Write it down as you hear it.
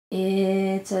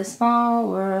It's a small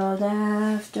world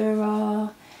after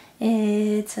all.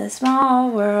 It's a small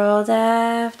world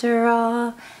after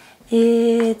all.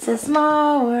 It's a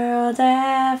small world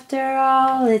after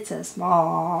all. It's a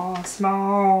small,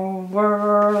 small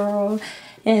world.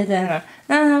 It's a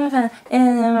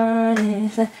in the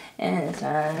morning, and it's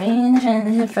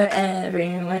fun for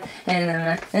everyone.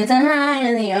 And it's a high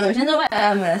in the ocean.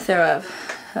 I'm gonna throw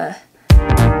up.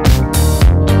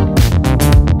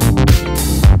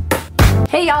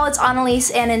 Hey y'all, it's Annelies,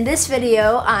 and in this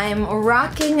video I'm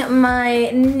rocking my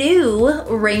new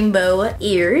rainbow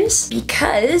ears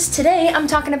because today I'm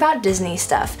talking about Disney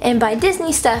stuff. And by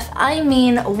Disney stuff, I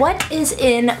mean what is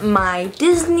in my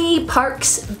Disney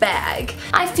Parks bag.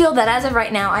 I feel that as of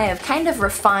right now, I have kind of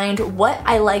refined what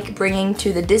I like bringing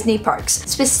to the Disney parks,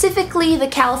 specifically the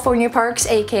California parks,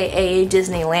 aka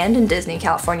Disneyland and Disney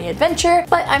California Adventure,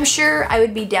 but I'm sure I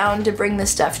would be down to bring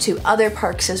this stuff to other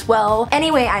parks as well.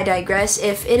 Anyway, I digress.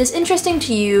 If it is interesting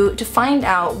to you to find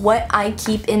out what I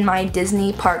keep in my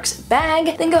Disney Parks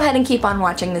bag, then go ahead and keep on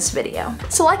watching this video.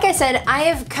 So like I said, I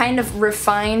have kind of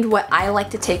refined what I like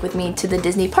to take with me to the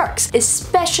Disney parks,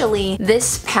 especially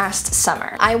this past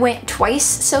summer. I went twice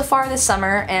so far this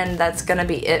summer, and that's gonna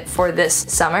be it for this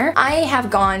summer. I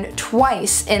have gone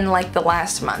twice in like the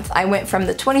last month. I went from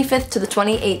the 25th to the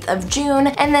 28th of June,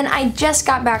 and then I just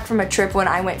got back from a trip when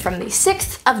I went from the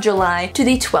 6th of July to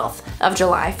the 12th of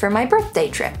July for my birthday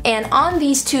trip. And on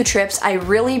these two trips, I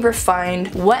really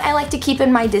refined what I like to keep in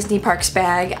my Disney Parks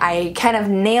bag. I kind of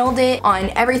nailed it on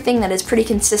everything that is pretty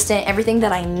consistent, everything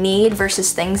that I need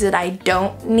versus things that I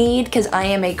don't need, because I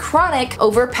am a chronic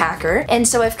overpacker. And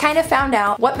so I've kind of found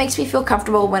out what makes me feel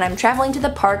comfortable when I'm traveling to the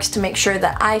parks to make sure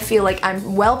that I feel like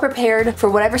I'm well prepared for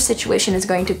whatever situation is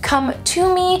going to come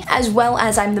to me, as well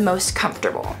as I'm the most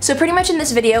comfortable. So pretty much in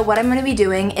this video, what I'm going to be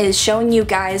doing is showing you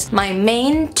guys my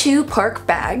main two park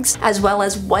bags, as well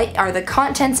as what are the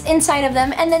contents inside of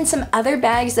them, and then some other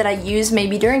bags that I use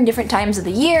maybe during different times of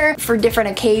the year, for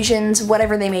different occasions,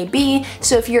 whatever they may be.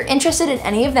 So if you're interested in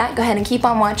any of that, go ahead and keep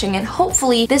on watching, and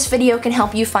hopefully this video can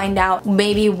help you find out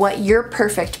maybe what your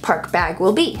perfect park bag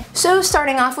will be. So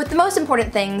starting off with the most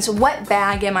important things, what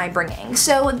bag am I bringing?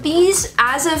 So these,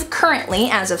 as of currently,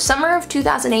 as of summer of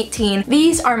 2018,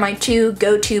 these are my two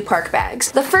go-to park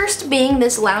bags. The first being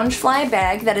this Loungefly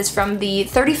bag that is from the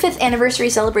 35th anniversary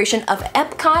celebration of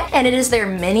Epcot, and it is their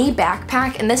mini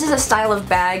backpack, and this is a style of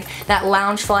bag that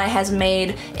Loungefly has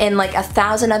made in like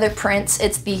 1,000 other prints.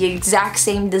 It's the exact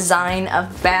same design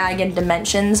of bag and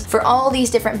dimensions for all these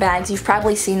different bags. You've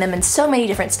probably seen them in so many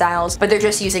different styles, but they're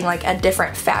just using like a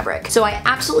different fabric. So I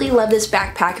absolutely love this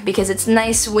backpack because it's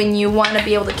nice when you want to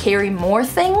be able to carry more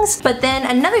things. But then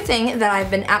another thing that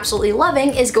I've been absolutely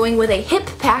loving is going with a hip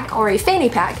pack or a fanny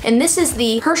pack, and this is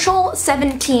the Herschel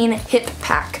 17 hip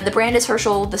pack. The brand is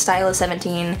Herschel, the style is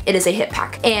 17. It is a hip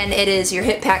pack, and it is your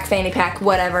hip pack, fanny pack,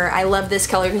 whatever. I love this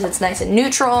color because it's nice and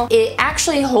neutral. It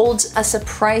actually holds a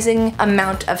surprising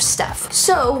amount of stuff.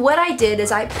 So what I did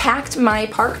is I packed my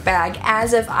park bag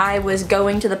as if I was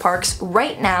going to the parks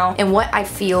right now and what I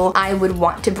feel I would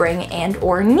want to bring and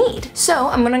or need. So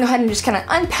I'm gonna go ahead and just kind of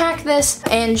unpack this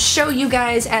and show you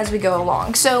guys as we go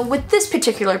along. So with this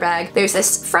particular bag, there's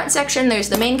this front section, there's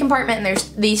the main compartment, and there's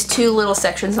these two little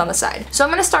sections on the side. So I'm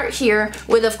gonna start here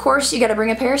with, of course, you gotta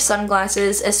bring a pair of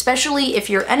sunglasses, especially if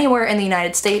you're anywhere in the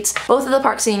United States. Both of the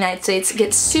parks in the United States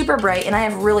get super bright, and I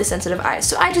have really sensitive eyes,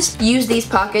 so I just use these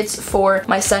pockets for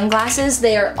my sunglasses.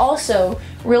 They are also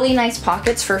really nice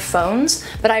pockets for phones,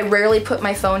 but I rarely put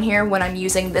my phone here when I'm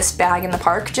using this bag in the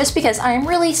park, just because I'm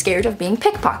really scared of being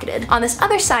pickpocketed. On this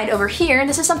other side over here,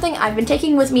 this is something I've been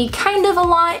taking with me kind of a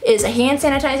lot, is a hand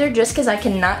sanitizer, just because I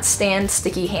cannot stand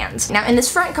sticky hands. Now in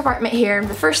this front compartment here,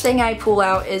 the first thing I pull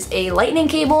out is a lightning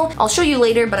cable. I'll show you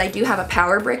later, but I do have a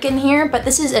power brick in here, but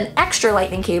this is an extra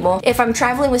lightning cable. If I'm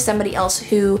traveling with somebody else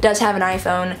who does have an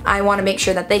iPhone, I want to make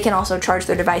sure that they can also charge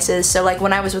their devices. So like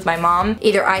when I was with my mom,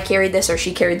 either I carried this or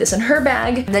she carried this in her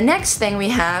bag. The next thing we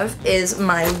have is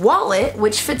my wallet,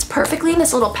 which fits perfectly in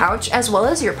this little pouch as well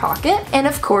as your pocket. And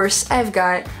of course, I've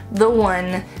got the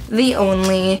one, the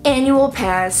only annual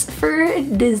pass for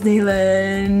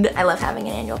Disneyland. I love having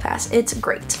an annual pass. It's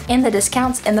great. And the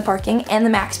discounts and the parking and the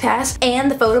max pass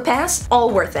and the photo pass,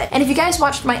 all worth it. And if you guys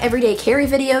watched my everyday carry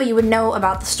video, you would know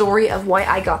about the story of why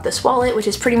I got this wallet, which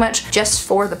is pretty much just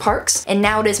for the parks. And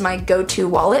now it is my go-to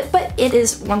wallet, but it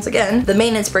is, once again, the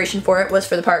main inspiration for it was was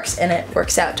for the parks and it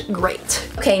works out great.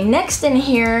 Okay, next in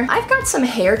here, I've got some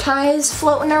hair ties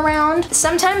floating around.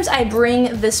 Sometimes I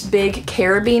bring this big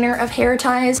carabiner of hair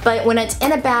ties, but when it's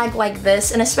in a bag like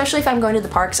this, and especially if I'm going to the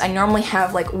parks, I normally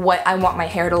have like what I want my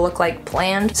hair to look like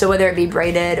planned. So whether it be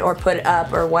braided or put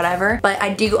up or whatever, but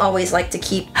I do always like to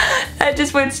keep, that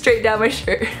just went straight down my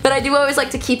shirt. But I do always like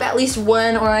to keep at least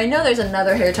one, or I know there's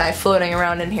another hair tie floating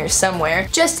around in here somewhere,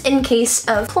 just in case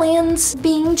of plans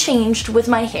being changed with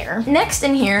my hair. Next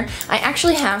in here, I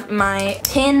actually have my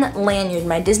pin lanyard,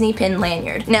 my Disney pin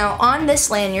lanyard. Now on this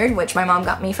lanyard, which my mom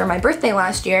got me for my birthday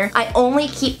last year, I only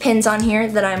keep pins on here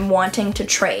that I'm wanting to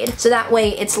trade. So that way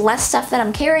it's less stuff that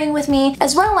I'm carrying with me,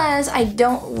 as well as I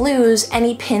don't lose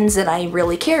any pins that I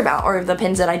really care about, or the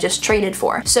pins that I just traded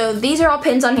for. So these are all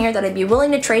pins on here that I'd be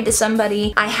willing to trade to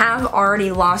somebody. I have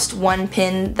already lost one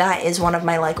pin that is one of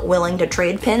my like willing to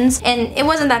trade pins, and it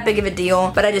wasn't that big of a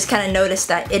deal, but I just kind of noticed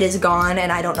that it is gone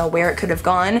and I don't know where it could have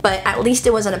gone, but at least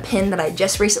it wasn't a pin that I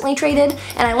just recently traded,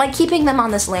 and I like keeping them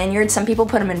on this lanyard. Some people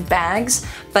put them in bags,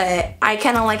 but I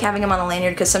kind of like having them on a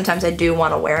lanyard because sometimes I do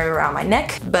want to wear it around my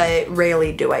neck, but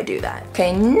rarely do I do that.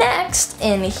 Okay, next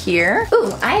in here,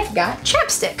 ooh, I've got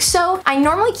chapsticks. So I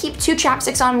normally keep 2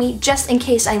 chapsticks on me just in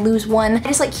case I lose one. I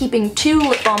just like keeping 2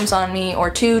 lip balms on me or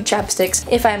 2 chapsticks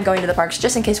if I'm going to the parks,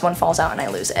 just in case one falls out and I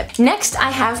lose it. Next,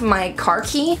 I have my car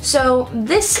key. So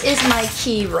this is my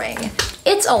key ring.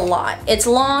 It's a lot. It's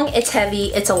long, it's heavy,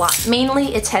 it's a lot.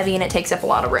 Mainly it's heavy and it takes up a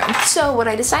lot of room. So what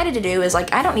I decided to do is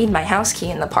like, I don't need my house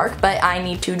key in the park, but I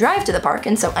need to drive to the park,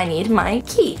 and so I need my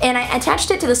key. And I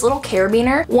attached it to this little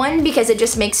carabiner. One, because it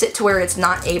just makes it to where it's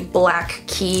not a black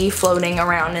key floating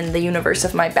around in the universe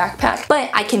of my backpack, but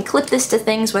I can clip this to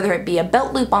things, whether it be a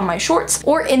belt loop on my shorts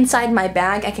or inside my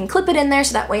bag. I can clip it in there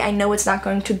so that way I know it's not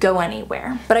going to go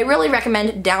anywhere. But I really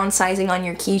recommend downsizing on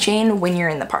your keychain when you're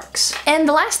in the parks. And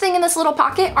the last thing in this little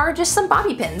pocket are just some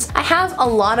bobby pins. I have a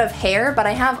lot of hair, but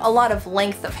I have a lot of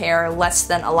length of hair, less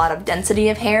than a lot of density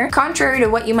of hair. Contrary to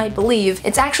what you might believe,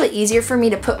 it's actually easier for me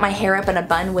to put my hair up in a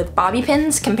bun with bobby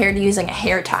pins compared to using a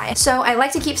hair tie. So I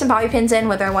like to keep some bobby pins in,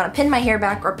 whether I want to pin my hair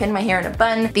back or pin my hair in a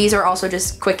bun. These are also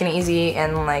just quick and easy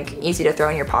and like easy to throw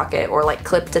in your pocket or like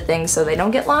clip to things so they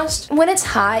don't get lost. When it's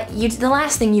hot, the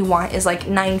last thing you want is like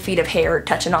 9 feet of hair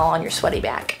touching all on your sweaty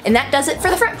back. And that does it for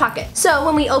the front pocket. So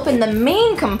when we open the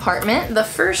main compartment, the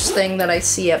first thing that I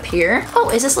see up here,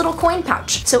 oh, is this little coin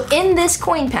pouch. So in this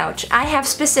coin pouch, I have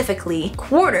specifically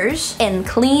quarters and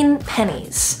clean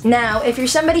pennies. Now, if you're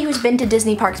somebody who's been to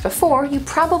Disney parks before, you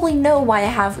probably know why I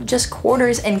have just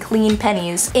quarters and clean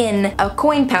pennies in a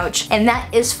coin pouch, and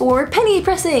that is for penny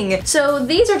pressing. So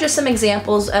these are just some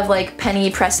examples of like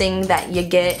penny pressing that you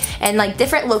get, and like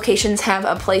different locations have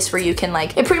a place where you can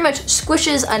like, it pretty much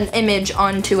squishes an image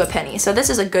onto a penny. So this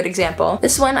is a good example.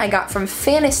 This one I got from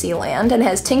Fantasyland and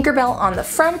has Tinkerbell on the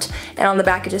front, and on the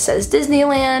back it just says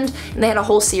Disneyland, and they had a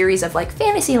whole series of like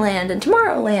Fantasyland and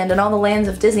Tomorrowland and all the lands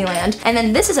of Disneyland. And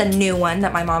then this is a new one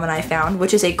that my mom and I found,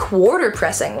 which is a quarter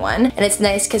pressing one, and it's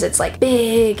nice because it's like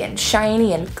big and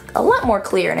shiny and a lot more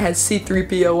clear, and it has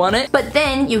C3PO on it. But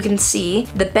then you can see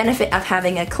the benefit of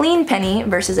having a clean penny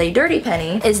versus a dirty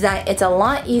penny is that it's a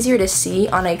lot easier to see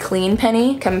on a clean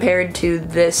penny compared to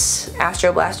this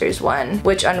Astro Blasters one,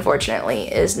 which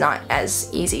unfortunately is not as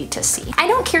easy to see. I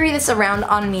don't carry this around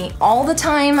on me all the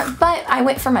time, but I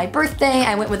went for my birthday,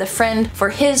 I went with a friend for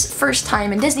his first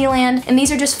time in Disneyland, and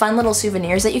these are just fun little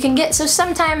souvenirs that you can get, so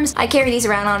sometimes I carry these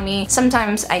around on me,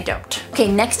 sometimes I don't.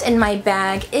 Okay, next in my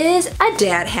bag is a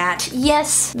dad hat.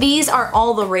 Yes, these are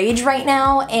all the rage right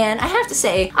now, and I have to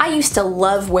say, I used to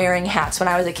love wearing hats when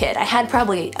I was a kid. I had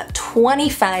probably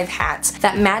 25 hats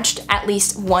that matched at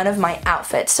least one of my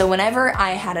outfits, so whenever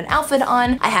I had an outfit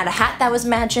on, I had a hat that was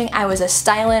matching. I was a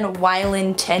stylin',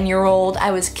 wildin' 10-year-old.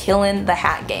 I was killing the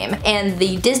hat game, and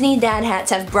the Disney dad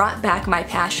hats have brought back my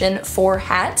passion for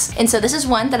hats. And so this is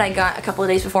one that I got a couple of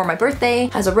days before my birthday.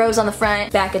 Has a rose on the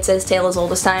front, back it says tale as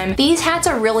old as time. These hats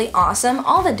are really awesome.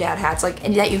 All the dad hats like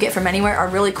that you get from anywhere are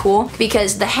really cool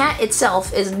because the hat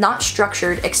itself is not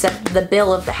structured except the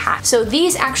bill of the hat. So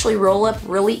these actually roll up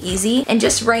really easy, and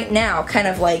just right now, kind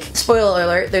of like, spoiler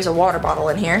alert, there's a water bottle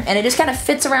in here, and it just kind of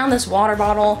fits around this water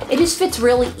bottle. It just fits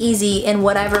really easy in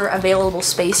whatever available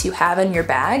space you have in your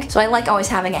bag. So I like always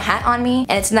having a hat on me,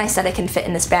 and it's nice that it can fit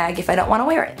in this bag if I don't want to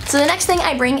wear it. So the next thing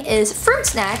I bring is fruit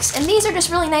snacks, and these are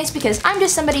just really nice because I'm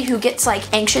just somebody who gets like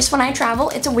anxious when I travel.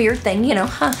 It's a weird thing, you know,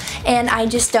 and I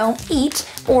just don't eat,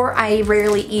 or I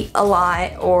rarely eat a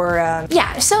lot, or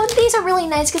yeah, so these are really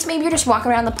nice because maybe you're just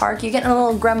walking around the park, you're getting a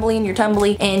little grumbly and you're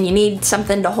tumbly, and you need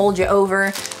something to hold you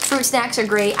over. fruit snacks are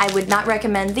great. I would not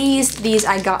recommend these. These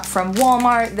I got from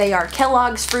Walmart. They are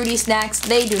Kellogg's Fruity Snacks.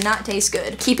 They do not taste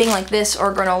good. Keeping like this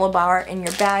or granola bar in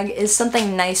your bag is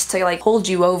something nice to like hold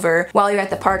you over while you're at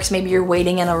the parks. Maybe you're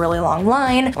waiting in a really long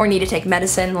line or need to take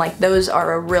medicine. Like those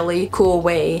are a really cool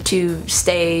way to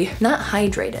stay not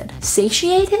hydrated,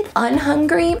 satiated,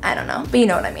 unhungry. I don't know, but you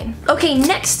know what I mean. Okay,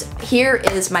 next here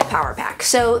is my power pack.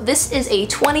 So this is a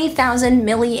 20,000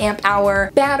 milliamp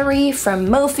hour battery from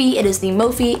Mophie. It is the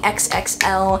Mophie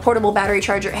XXL portable battery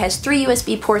charger. It has 3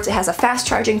 USB ports. It has a fast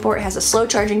charging port. It has a slow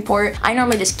charging port. I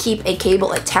normally just keep a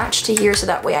cable attached to here so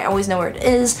that way I always know where it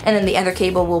is. And then the other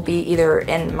cable will be either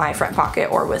in my front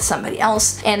pocket or with somebody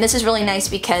else. And this is really nice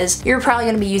because you're probably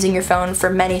going to be using your phone for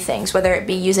many things, whether it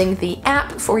be using the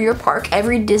app for your park.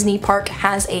 Every Disney park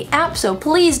has an app, so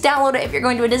please download it if you're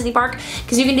going to a Disney park,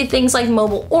 because you can do things like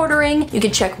mobile ordering. You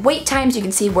can check wait times. You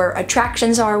can see where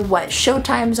attractions are, what show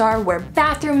times are, where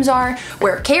bathrooms are,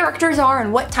 where characters are,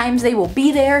 and what times they will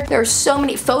be there. There are so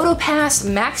many Photo Pass,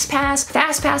 Max Pass,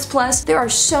 Fast Pass Plus. There are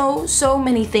so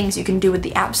many things you can do with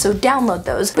the app, so download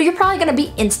those. But you're probably gonna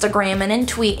be Instagramming and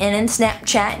tweeting and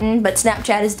Snapchatting, but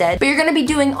Snapchat is dead. But you're gonna be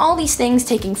doing all these things,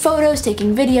 taking photos,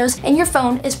 taking videos, and your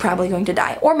phone is probably going to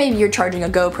die. Or maybe you're charging a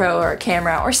GoPro or a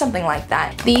camera or something like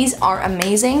that. These are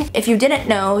amazing. If you didn't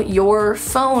know, your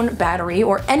phone battery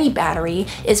or any battery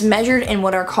is measured in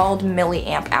what are called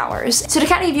milliamp hours. So to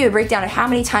kind of give you a breakdown of how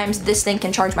many times this thing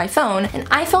can charge my phone, an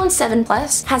iPhone 7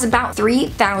 Plus has about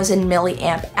 3,000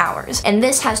 milliamp hours, and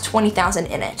this has 20,000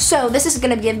 in it. So this is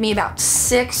gonna give me about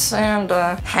 6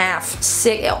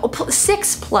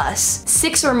 plus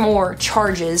 6 or more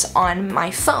charges on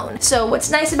my phone. So what's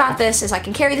nice about this is I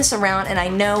can carry this around and I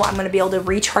know I'm gonna be able to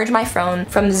recharge my phone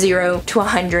from 0 to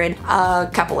 100 a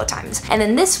couple of times. And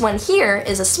then this one here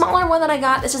is a smaller one that I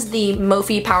got. This is the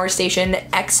Mophie Power Station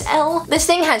XL. This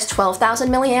thing has 12,000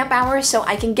 milliamp hours, so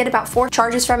I can get about 4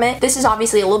 charges from it. This is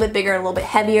obviously a little bit bigger, a little bit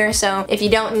heavier, so if you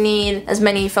don't need as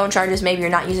many phone charges, maybe you're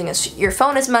not using your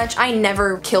phone as much. I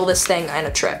never kill this thing on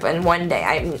a trip in one day.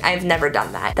 I've never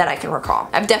done that I can recall.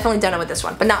 I've definitely done it with this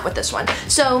one, but not with this one.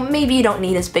 So maybe you don't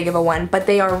need as big of a one, but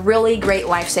they are really great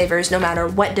lifesavers no matter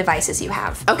what devices you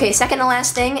have. Okay, second to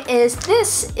last thing is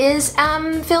this is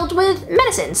filled with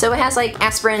medicine. So it has like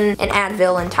aspirin and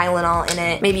Advil and Tylenol in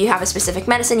it. Maybe you have a specific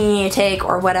medicine you need to take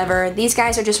or whatever. These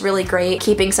guys are just really great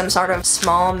keeping some sort of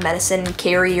small medicine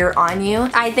carrier on you.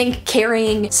 I think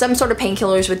carrying some sort of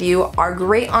painkillers with you are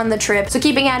great on the trip, so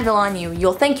keeping Advil on you,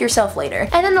 you'll thank yourself later.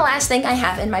 And then the last thing I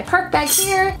have in my park bag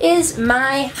here is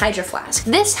my Hydro Flask.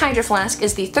 This Hydro Flask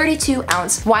is the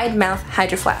 32-ounce wide mouth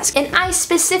Hydro Flask, and I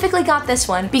specifically got this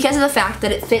one because of the fact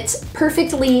that it fits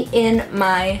perfectly in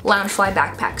my Loungefly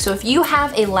backpack. So if you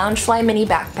have a Loungefly mini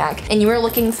backpack and you are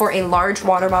looking for a large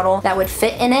water bottle that would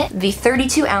fit in it, the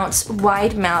 32-ounce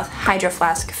wide mouth Hydro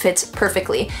Flask fits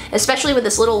perfectly, especially with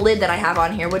this little lid that I have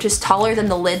on here, which is taller than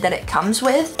the lid that it comes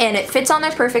with, and it fits on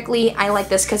there perfectly. I like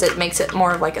this because it makes it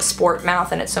more of like a sport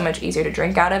mouth and it's so much easier to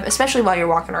drink out of, especially while you're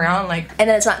walking around, like, and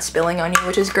then it's not spilling on you,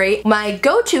 which is great. My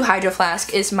go-to Hydro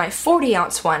Flask is my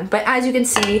 40-ounce one, but as you can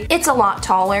see, it's a lot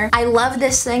taller. I love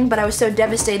this thing, but I was so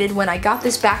devastated when I got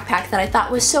this backpack that I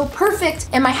thought was so perfect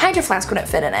and my Hydro Flask wouldn't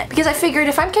fit in it, because I figured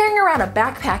if I'm carrying around a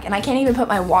backpack and I can't even put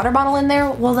my water bottle in there,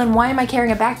 well then why am I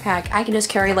carrying a backpack? I can just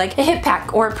carry like a hip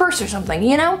pack or a purse or something,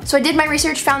 you know? So I did my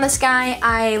research, found this guy.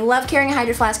 I love carrying a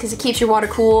Hydro Flask because it keeps your water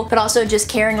cool, but also just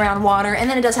carrying around water, and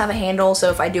then it does have a handle, so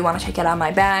if I do want to take it out of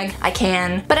my bag, I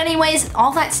can. But anyways,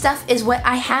 all that stuff is what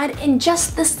I had in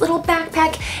just this little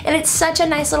backpack, and it's such a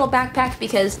nice little backpack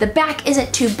because the back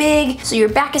isn't too big, so your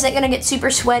back isn't gonna get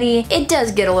super sweaty. It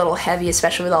does get a little heavy,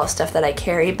 especially with all the stuff that I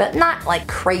carry, but not like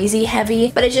crazy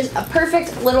heavy, but it's just a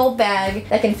perfect little bag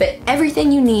that can fit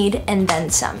everything you need and then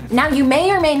some. Now you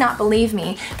may or may not believe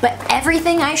me, but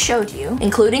everything I showed you,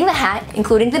 including the hat,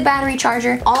 including the battery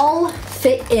charger, all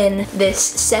fit in this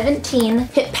 17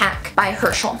 hip pack by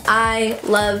Herschel. I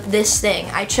love this thing.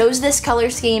 I chose this color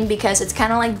scheme because it's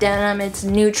kind of like denim, it's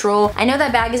neutral. I know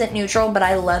that bag isn't neutral, but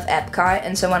I love Epcot,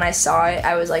 and so when I saw it,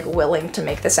 I was like willing to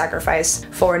make the sacrifice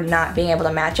for not being able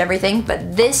to match everything,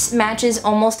 but this matches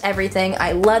almost everything.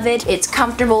 I love it. It's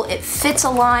comfortable. It fits a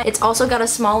lot. It's also got a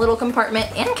small little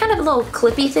compartment and kind of a little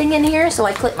clippy thing in here, so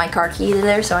I clip my car key to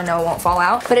there so I know it won't fall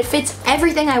out, but it fits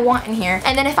everything I want in here.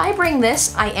 And then if I bring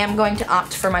this, I am going to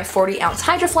opt for my 40-ounce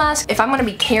Hydro Flask. If I'm gonna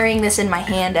be carrying this in my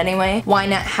hand anyway, why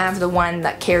not have the one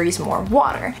that carries more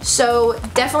water? So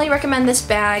definitely recommend this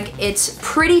bag. It's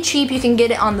pretty cheap. You can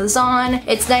get it on the Zon.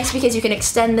 It's nice because you can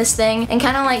extend this thing and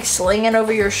kind of like sling it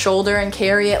over your shoulder and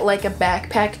carry it like a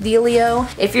backpack dealio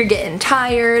if you're getting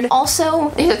tired. Also,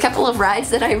 there's a couple of rides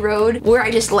that I rode where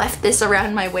I just left this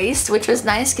around my waist, which was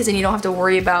nice because then you don't have to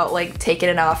worry about like taking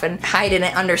it off and hiding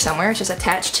it under somewhere. It's just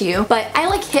attached to you. But I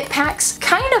like hip packs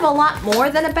kind of a lot more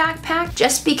than a backpack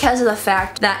just because of the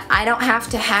fact that I don't have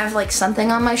to have like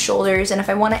something on my shoulders, and if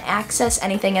I want to access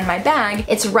anything in my bag,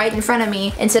 it's right in front of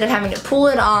me instead of having to pull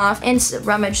it off and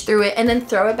rummage through it and then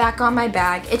throw it back on my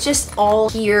bag. It's just all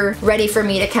here ready for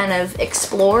me to kind of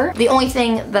explore. The only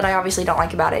thing that I obviously don't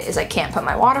like about it is I can't put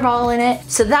my water bottle in it.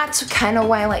 So that's kind of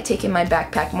why I like taking my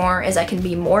backpack more, is I can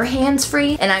be more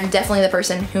hands-free, and I'm definitely the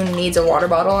person who needs a water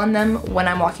bottle on them when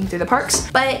I'm walking through the parks.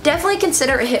 But definitely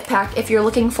consider a hip pack if you're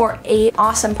looking for a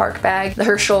awesome park bag. The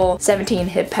Herschel 17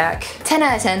 hip pack, 10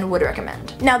 out of 10 would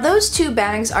recommend. Now those two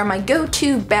bags are my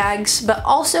go-to bags, but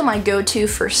also my go-to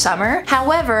for summer.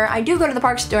 However, I do go to the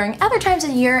parks during other times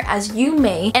of the year, as you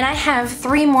may, and I have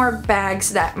 3 more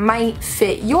bags that might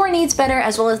fit your needs better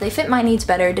as well as they fit my needs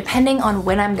better depending on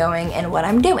when I'm going and what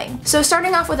I'm doing. So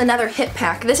starting off with another hip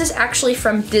pack. This is actually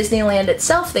from Disneyland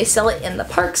itself. They sell it in the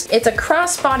parks. It's a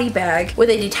crossbody bag with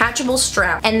a detachable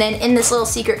strap, and then in this little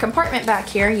secret compartment back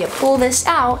here, you pull this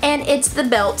out and it's the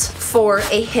belt for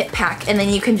a hip pack, and then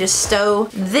you can just stow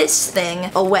this thing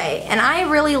away. And I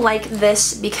really like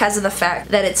this because of the fact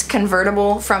that it's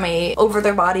convertible from a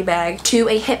over-the-body bag to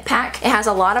a hip pack. It has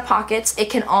a lot of pockets. It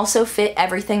can also fit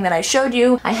everything that I showed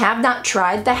you. I have not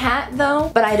tried the hat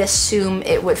though, but I'd assume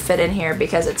it would fit in here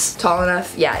because it's tall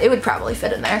enough. Yeah, it would probably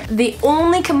fit in there. The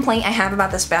only complaint I have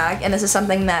about this bag, and this is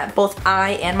something that both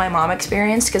I and my mom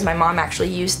experienced because my mom actually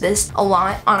used this a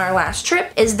lot on our last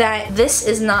trip, is that this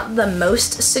is not the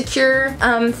most secure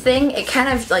thing. It kind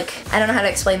of like, I don't know how to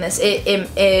explain this.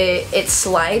 It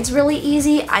slides really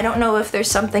easy. I don't know if there's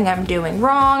something I'm doing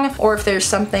wrong or if there's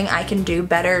something I can do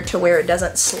better to where it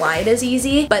doesn't slide as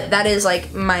easy, but that is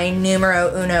like my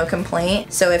numero uno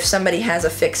complaint. So if somebody has a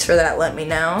fix for that, let me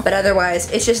know. But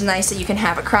otherwise, it's just nice that you can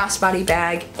have a crossbody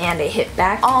bag and a hip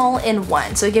bag all in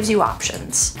one, so it gives you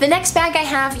options. The next bag I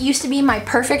have used to be my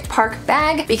perfect park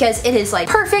bag because it is like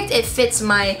perfect. It fits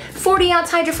my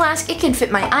 40-ounce Hydro Flask. It can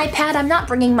fit my iPad. I'm not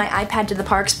bringing my iPad to the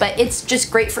parks, but it's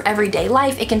just great for everyday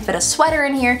life. It can fit a sweater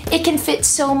in here. It can fit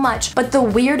so much. But the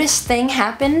weirdest thing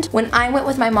happened when I went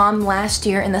with my mom last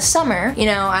year in the summer. You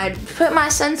know, I put my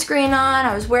sunscreen on.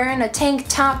 I was wearing a tank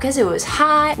top because it was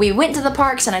hot. We went to the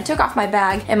parks and I took off my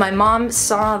bag, and my mom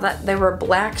saw that there were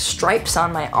black stripes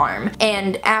on my arm.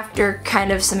 And after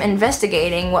kind of some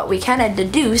investigating, what we kind of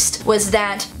deduced was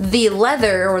that the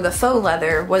leather, or the faux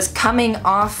leather, was coming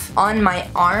off on my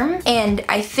arm. And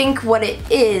I think what it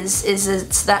is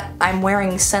it's that I'm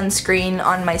wearing sunscreen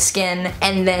on my skin,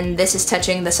 and then this is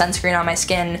touching the sunscreen on my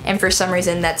skin, and for some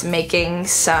reason that's making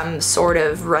some sort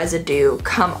of residue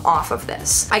come off of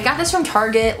this. I got this from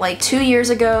Target like 2 years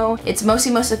ago. It's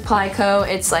mostly Supply Co.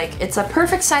 It's a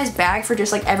perfect size bag for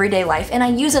just like everyday life, and I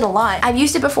use it a lot. I've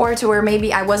used it before to where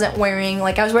maybe I wasn't wearing,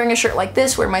 like I was wearing a shirt like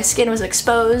this where my skin was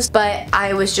exposed, but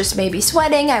I was just maybe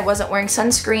sweating, I wasn't wearing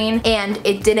sunscreen, and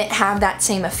it didn't have that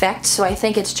same effect. So I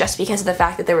think it's just because of the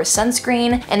fact that there was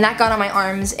sunscreen and that got on my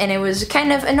arms and it was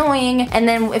kind of annoying. And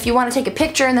then if you want to take a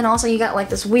picture and then also you got like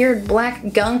this weird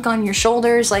black gunk on your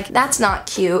shoulders, like that's not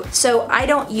cute. So I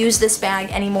don't use this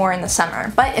bag anymore in the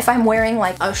summer. But if I'm wearing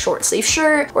like a short sleeve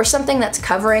shirt or something that's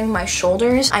covering my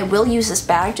shoulders, I will use this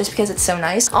bag just because it's so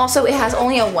nice. Also, it has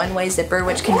only a one-way zipper,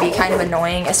 which can be kind of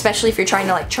annoying, especially if you're trying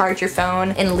to like charge your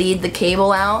phone and lead the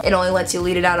cable out. It only lets you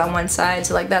lead it out on one side,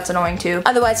 so like that's annoying too.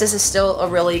 Otherwise, this is still a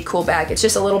really cool bag. It's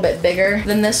just a little bit bigger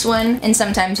than this one, and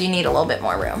sometimes you need a little bit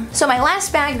more room. So my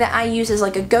last bag that I use as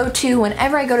like a go-to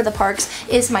whenever I go to the parks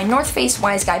is my North Face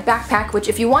Wise Guy backpack, which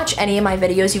if you watch any of my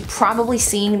videos, you've probably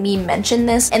seen me mention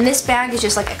this. And this bag is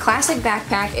just like a classic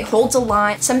backpack. It holds a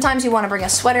lot. Sometimes you want to bring a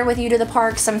sweater with you to the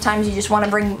park. Sometimes you just want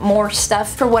to bring more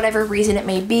stuff for whatever reason it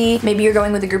may be. Maybe you're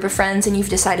going with a group of friends and you've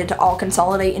decided to all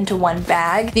consolidate into one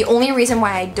bag. The only reason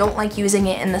why I don't like using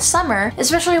it in the summer,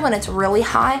 especially when it's really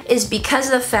hot, is because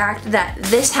of the fact that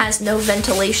this has no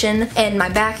ventilation and my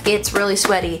back gets really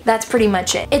sweaty. That's pretty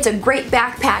much it. It's a great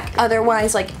backpack.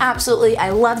 Otherwise, like absolutely, I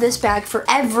love this bag for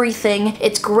everything.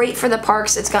 It's great for the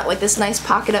parks. It's got like this nice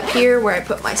pocket up here where I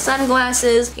put my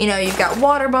sunglasses. You know, you've got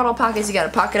water bottle pockets, you got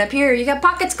a pocket up here, you got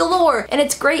pockets galore, and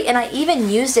it's great. And I even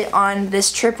used it on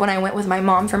this trip when I went with my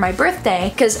mom for my birthday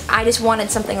because I just wanted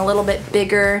something a little bit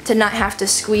bigger to not have to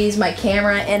squeeze my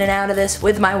camera in and out of this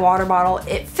with my water bottle.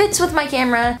 It fits with my my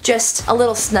camera just a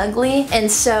little snugly,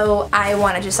 and so I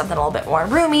wanted just something a little bit more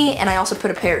roomy, and I also put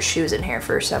a pair of shoes in here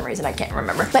for some reason, I can't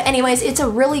remember. But anyways, it's a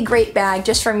really great bag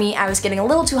just for me. I was getting a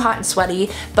little too hot and sweaty,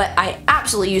 but I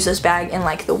absolutely use this bag in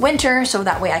like the winter, so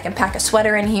that way I can pack a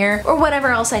sweater in here or whatever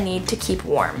else I need to keep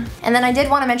warm. And then I did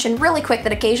want to mention really quick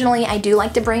that occasionally I do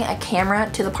like to bring a camera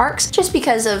to the parks just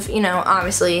because of, you know,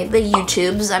 obviously the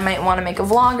YouTubes. I might want to make a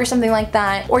vlog or something like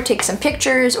that, or take some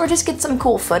pictures, or just get some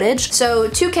cool footage. So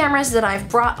two cameras that I've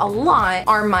brought a lot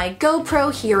are my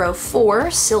GoPro Hero 4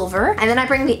 Silver, and then I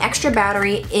bring the extra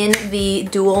battery in the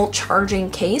dual charging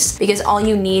case because all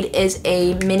you need is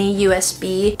a mini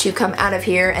USB to come out of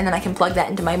here, and then I can plug that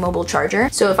into my mobile charger.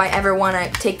 So if I ever want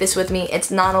to take this with me, it's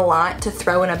not a lot to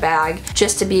throw in a bag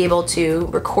just to be able to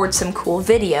record some cool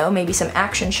video, maybe some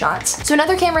action shots. So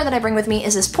another camera that I bring with me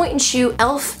is this point and shoot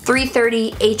ELPH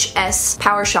 330 HS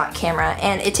PowerShot camera,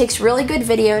 and it takes really good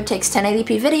video. It takes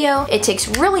 1080p video, it takes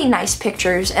really nice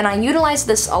pictures, and I utilize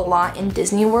this a lot in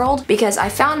Disney World because I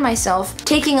found myself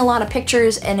taking a lot of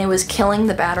pictures and it was killing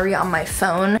the battery on my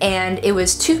phone, and it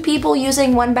was two people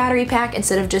using one battery pack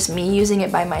instead of just me using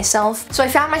it by myself. So I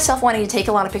found myself wanting to take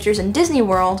a lot of pictures in Disney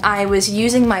World. I was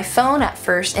using my phone at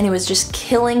first and it was just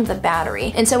killing the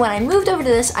battery. And so when I moved over to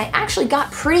this, I actually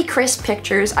got pretty crisp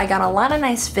pictures. I got a lot of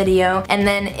nice video, and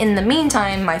then in the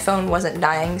meantime, my phone wasn't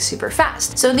dying super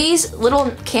fast. So these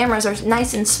little cameras are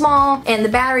nice and small, and the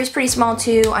battery's pretty small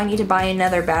too. I need to buy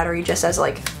another battery just as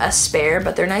like a spare,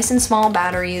 but they're nice and small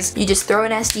batteries. You just throw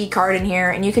an SD card in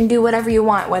here and you can do whatever you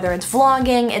want, whether it's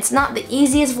vlogging. It's not the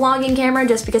easiest vlogging camera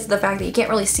just because of the fact that you can't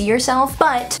really see yourself,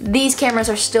 but these cameras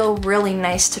are still really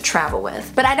nice to travel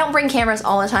with. But I don't bring cameras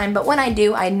all the time, but when I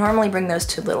do, I normally bring those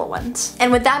two little ones.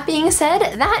 And with that being said,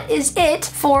 that is it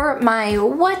for my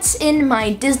what's in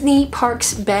my Disney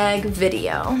Parks bag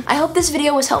video. I hope this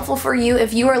video was helpful for you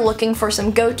if you are looking for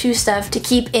some go-to stuff to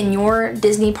keep in your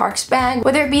Disney Parks bag,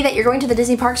 whether it be that you're going to the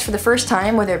Disney Parks for the first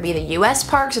time, whether it be the US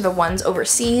parks or the ones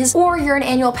overseas, or you're an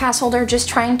annual pass holder just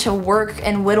trying to work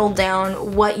and whittle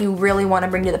down what you really want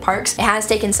to bring to the parks. It has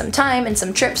taken some time and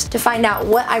some trips to find out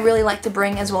what I really like to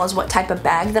bring as well as what type of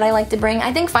bag that I like to bring.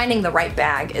 I think finding the right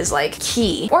bag is like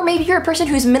key. Or maybe you're a person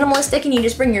who's minimalistic and you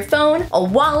just bring your phone, a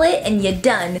wallet, and you're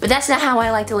done. But that's not how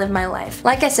I like to live my life.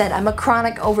 Like I said, I'm a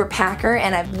chronic overpacker,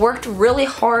 and I've worked really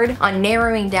hard on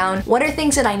narrowing down what are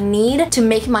things that I need to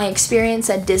make my experience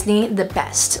at Disney the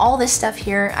best. All this stuff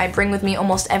here I bring with me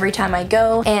almost every time I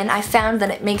go, and I found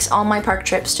that it makes all my park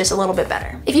trips just a little bit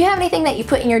better. If you have anything that you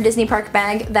put in your Disney park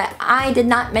bag that I did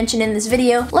not mention in this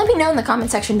video, let me know in the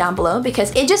comment section down below,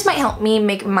 because it just might help me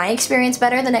make my experience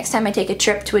better the next time I take a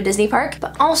trip to a Disney park.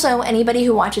 But also, anybody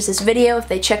who watches this video, if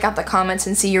they check out the comments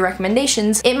and see your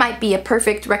recommendations, it might be a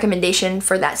perfect recommendation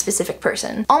for that specific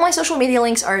person. All my social media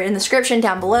links are in the description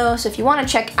down below, so if you want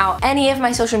to check out any of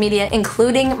my social media,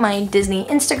 including my Disney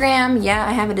Instagram, yeah,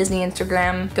 I have a Disney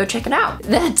Instagram, go check it out.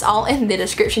 That's all in the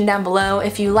description down below.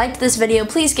 If you liked this video,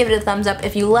 please give it a thumbs up.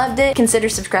 If you loved it, consider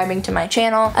subscribing to my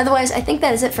channel. Otherwise, I think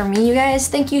that is it for me, you guys.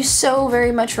 Thank you so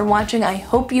very much for watching. I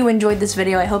hope you enjoyed this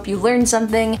video. I hope you learned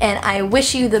something, and I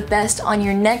wish you the best on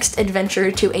your next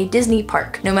adventure to a Disney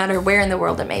park, no matter where in the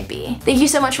world it may be. Thank you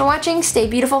so much for watching. Stay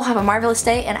beautiful, have a marvelous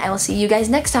day, and I will see you guys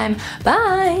next time.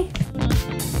 Bye!